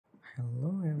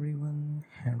Hello everyone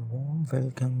and warm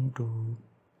welcome to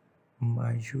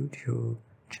my YouTube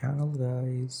channel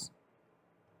guys.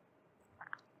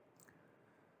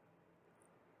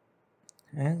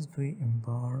 As we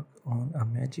embark on a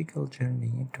magical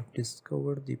journey to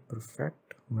discover the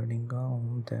perfect wedding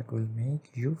gown that will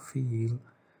make you feel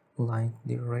like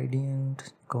the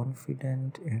radiant,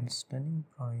 confident and stunning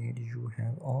bride you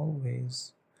have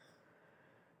always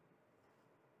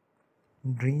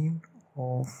dreamed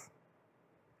of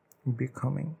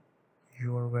becoming.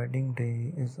 Your wedding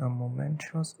day is a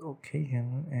momentous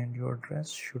occasion and your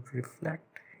dress should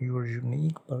reflect your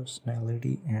unique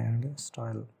personality and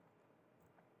style.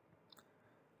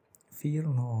 Fear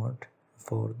not,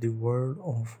 for the world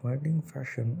of wedding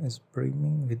fashion is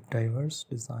brimming with diverse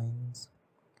designs,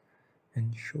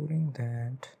 ensuring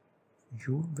that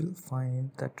you will find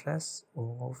the dress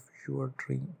of your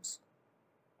dreams.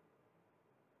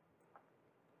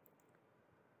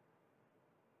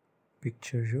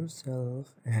 Picture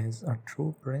yourself as a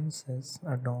true princess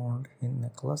adorned in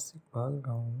a classic ball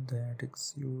gown that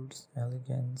exudes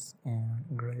elegance and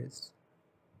grace.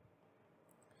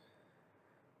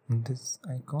 This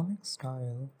iconic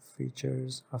style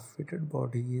features a fitted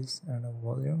bodice and a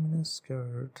voluminous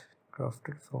skirt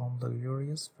crafted from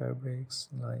luxurious fabrics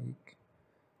like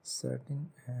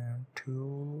satin and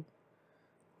tulle.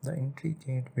 The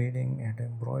intricate beading and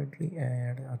embroidery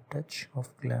add a touch of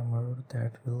glamour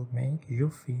that will make you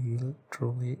feel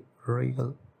truly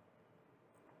regal.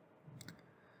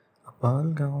 A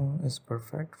ball gown is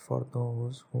perfect for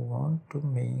those who want to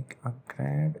make a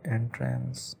grand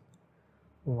entrance,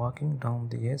 walking down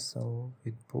the aisle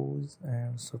with pose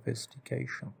and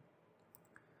sophistication.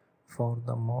 For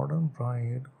the modern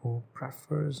bride who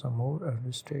prefers a more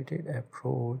illustrated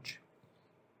approach,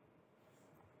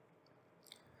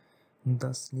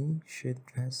 the sleek shade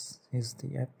dress is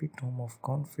the epitome of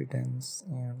confidence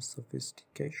and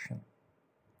sophistication.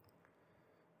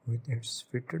 With its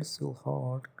fitted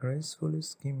silhouette gracefully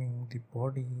skimming the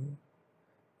body,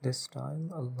 this style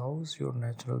allows your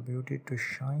natural beauty to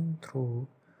shine through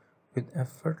with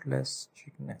effortless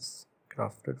chicness.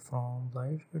 Crafted from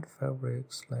lightweight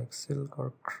fabrics like silk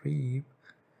or crepe,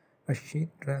 a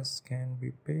chic dress can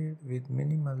be paired with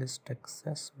minimalist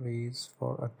accessories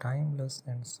for a timeless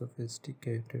and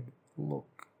sophisticated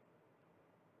look.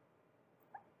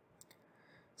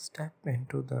 Step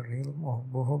into the realm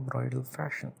of boho bridal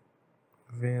fashion,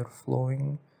 where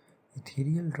flowing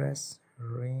ethereal dress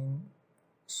reign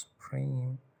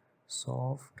supreme.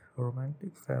 Soft,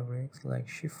 romantic fabrics like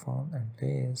chiffon and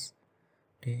lace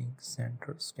take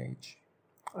center stage,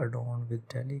 adorned with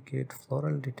delicate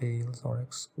floral details or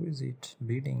exquisite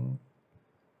beading,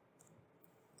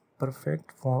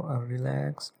 perfect for a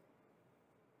relaxed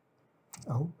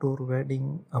outdoor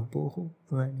wedding. A boho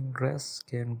wedding dress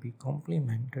can be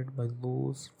complemented by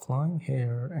loose flowing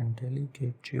hair and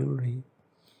delicate jewelry,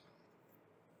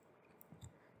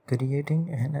 creating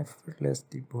an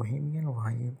effortlessly bohemian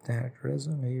vibe that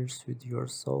resonates with your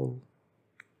soul.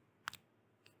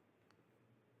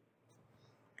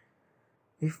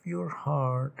 If your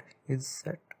heart is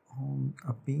set on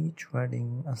a beach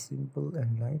wedding, a simple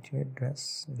and lightweight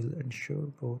dress will ensure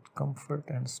both comfort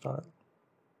and style.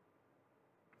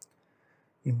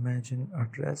 Imagine a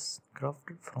dress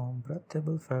crafted from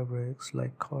breathable fabrics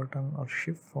like cotton or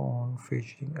chiffon,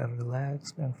 featuring a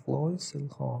relaxed and flowy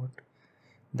silhouette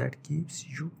that keeps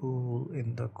you cool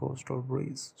in the coastal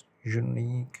breeze.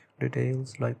 Unique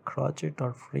details like crochet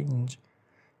or fringe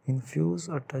infuse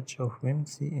a touch of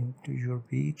whimsy into your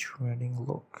beach wedding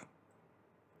look,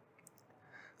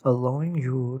 allowing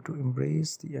you to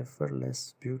embrace the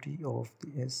effortless beauty of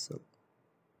the aisle.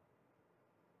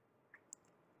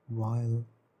 While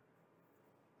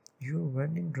your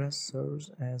wedding dress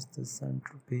serves as the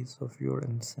centerpiece of your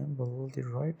ensemble, the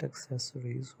right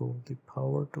accessories hold the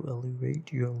power to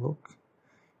elevate your look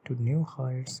to new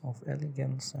heights of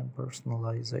elegance and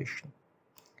personalization.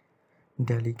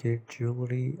 Delicate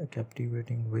jewelry, a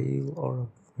captivating veil, or a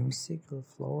whimsical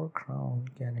flower crown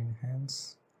can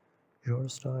enhance your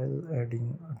style,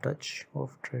 adding a touch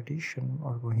of tradition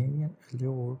or bohemian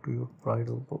allure to your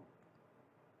bridal look.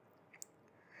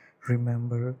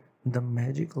 Remember, the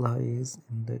magic lies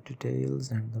in the details,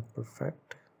 and the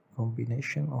perfect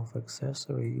combination of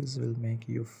accessories will make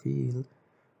you feel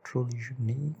truly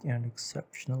unique and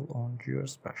exceptional on your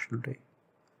special day.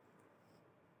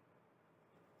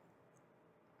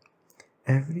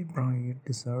 Every bride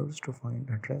deserves to find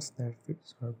a dress that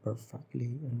fits her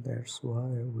perfectly, and that's why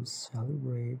we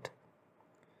celebrate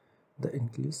the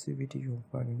inclusivity of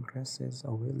wedding dresses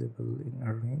available in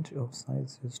a range of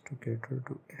sizes to cater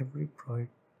to every bride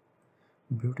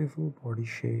beautiful body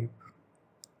shape.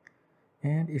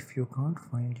 And if you can't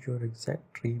find your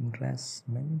exact dream dress,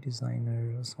 many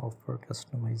designers offer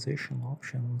customization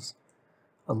options,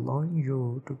 allowing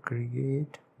you to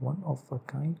create one of a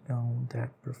kind gown that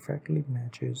perfectly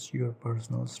matches your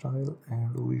personal style and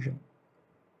vision.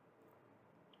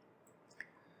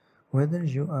 Whether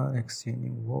you are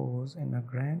exchanging vows in a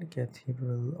grand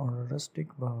cathedral or a rustic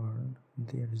barn,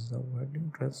 there is a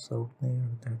wedding dress out there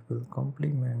that will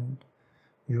complement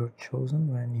your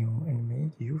chosen venue and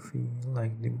make you feel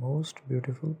like the most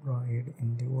beautiful bride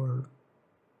in the world.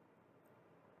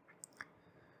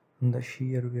 The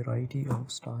sheer variety of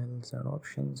styles and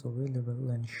options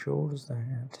available ensures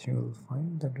that you will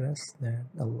find the dress that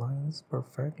aligns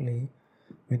perfectly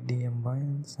with the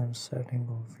ambience and setting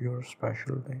of your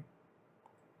special day.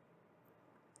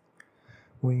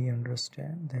 We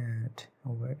understand that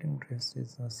a wedding dress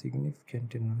is a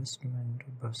significant investment,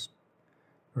 but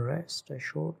rest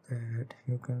assured that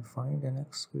you can find an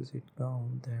exquisite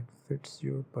gown that fits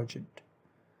your budget.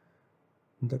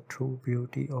 The true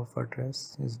beauty of a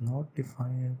dress is not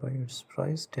defined by its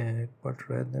price tag, but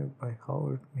rather by how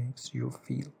it makes you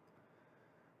feel.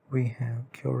 We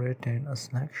have curated a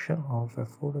selection of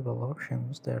affordable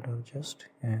options that are just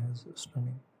as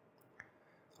stunning,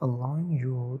 allowing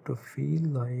you to feel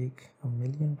like $1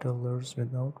 million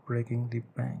without breaking the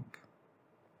bank.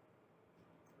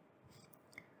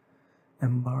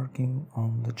 Embarking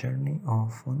on the journey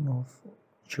of one of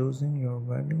choosing your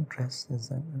wedding dress is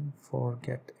an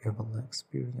unforgettable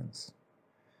experience.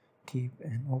 Keep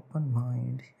an open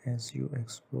mind as you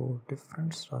explore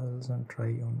different styles and try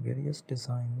on various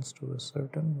designs to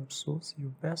ascertain what suits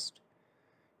you best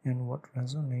and what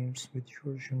resonates with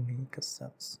your unique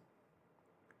essence.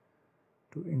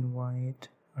 To invite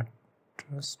a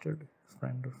trusted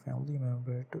friend or family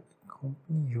member to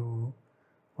accompany you,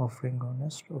 offering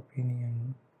honest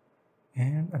opinion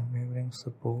and unwavering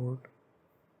support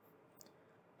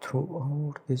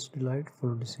throughout this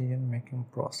delightful decision-making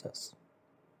process.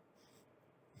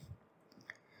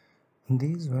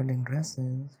 These wedding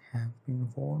dresses have been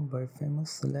worn by famous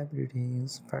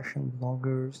celebrities, fashion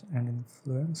bloggers, and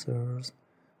influencers,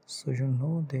 so you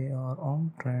know they are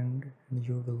on trend and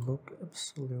you will look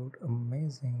absolute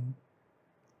amazing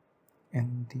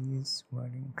in these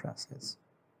wedding dresses.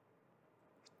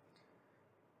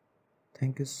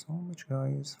 Thank you so much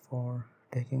guys for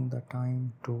taking the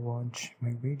time to watch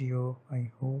my video.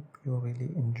 I hope you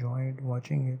really enjoyed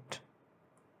watching it.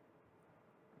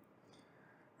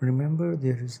 Remember,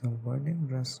 there is a wedding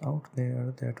dress out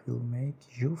there that will make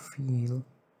you feel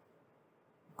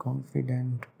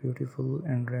confident, beautiful,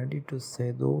 and ready to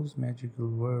say those magical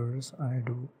words, I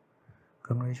do.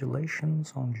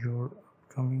 Congratulations on your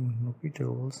upcoming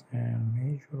nuptials, and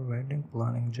may your wedding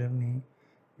planning journey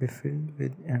be filled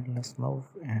with endless love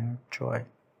and joy.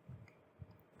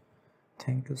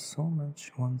 Thank you so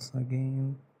much once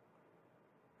again.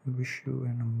 I wish you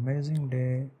an amazing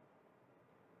day.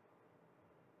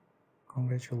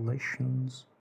 Congratulations.